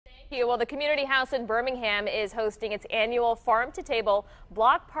Well, the Community House in Birmingham is hosting its annual Farm to Table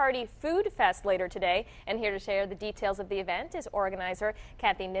Block Party Food Fest later today. And here to share the details of the event is organizer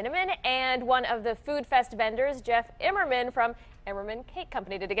Kathy Ninneman and one of the Food Fest vendors, Jeff Immerman from Immerman Cake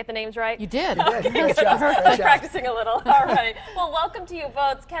Company. Did I get the names right? You did. Great job. Practicing a little. All right. Well, welcome to you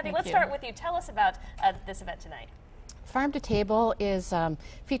both. Kathy, let's start with you. Tell us about this event tonight. Farm to Table is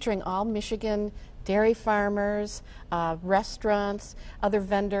featuring all Michigan dairy farmers, restaurants, other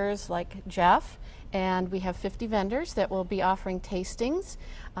vendors like Jeff, and we have 50 vendors that will be offering tastings.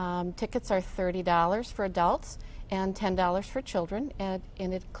 Tickets are $30 for adults and $10 for children, and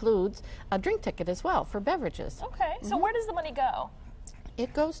it includes a drink ticket as well for beverages. Okay, so where does the money go?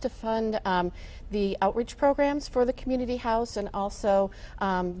 It goes to fund the outreach programs for the community house and also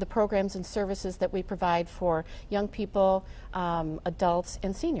the programs and services that we provide for young people, adults,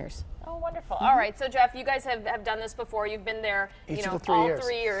 and seniors. Oh, wonderful. All right, so Jeff, you guys have done this before. You've been there, all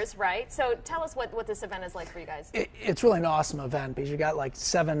 3 years, right? So tell us what this event is like for you guys. It's really an awesome event because you got like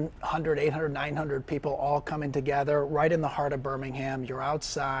 700, 800, 900 people all coming together right in the heart of Birmingham. You're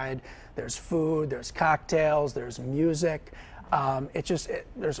outside, there's food, there's cocktails, there's music.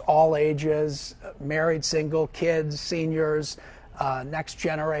 There's all ages, married, single, kids, seniors, next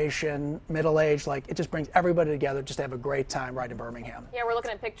generation, middle age. Like, it just brings everybody together just to have a great time right in Birmingham. Yeah, we're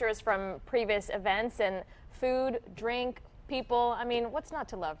looking at pictures from previous events and food, drink, people. I mean, what's not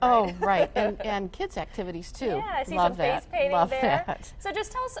to love, right? Oh, right. And kids' activities, too. Yeah, I see Love some face painting Love there. That. So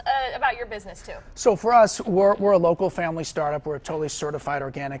just tell us about your business, too. So for us, we're a local family startup. We're a totally certified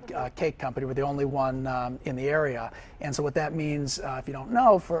organic cake company. We're the only one in the area. And so what that means, if you don't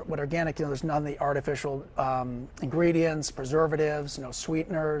know, for what organic, there's none of the artificial ingredients, preservatives, no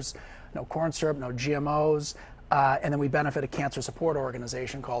sweeteners, no corn syrup, no GMOs. And then we benefit a cancer support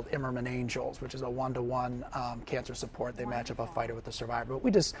organization called Immerman Angels, which is a one-to-one cancer support. They match up a fighter with a survivor. But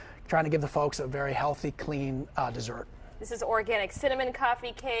we just trying to give the folks a very healthy, clean dessert. This is organic cinnamon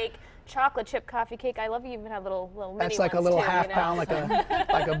coffee cake, chocolate chip coffee cake. I love you even have little mini That's like ones a little too, half pound, like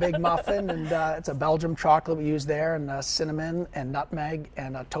a big muffin, and it's a Belgium chocolate we use there, and cinnamon and nutmeg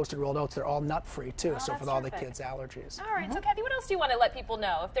and toasted rolled oats. They're all nut free too, so for all the kids' allergies. All right, so Kathy, what else do you want to let people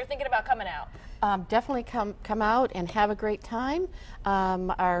know if they're thinking about coming out? Definitely come out and have a great time.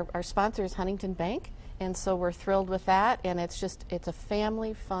 Our sponsor is Huntington Bank. And so we're thrilled with that, and it's a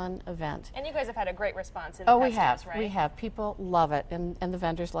family fun event. And you guys have had a great response in the past years, right? We have. People love it, and the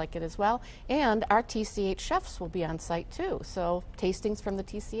vendors like it as well. And our TCH chefs will be on site too. So tastings from the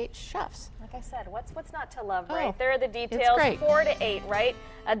TCH chefs. Like I said, what's not to love, right? There are the details. It's great. 4 to 8, right?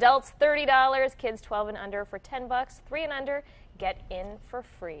 Adults $30, kids 12 and under for $10, 3 and under. Get in for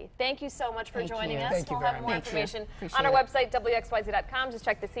free. Thank you so much for joining us. Thank you we'll have more information Appreciate on our website, WXYZ.com. Just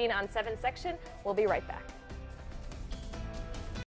check the scene on 7 section. We'll be right back.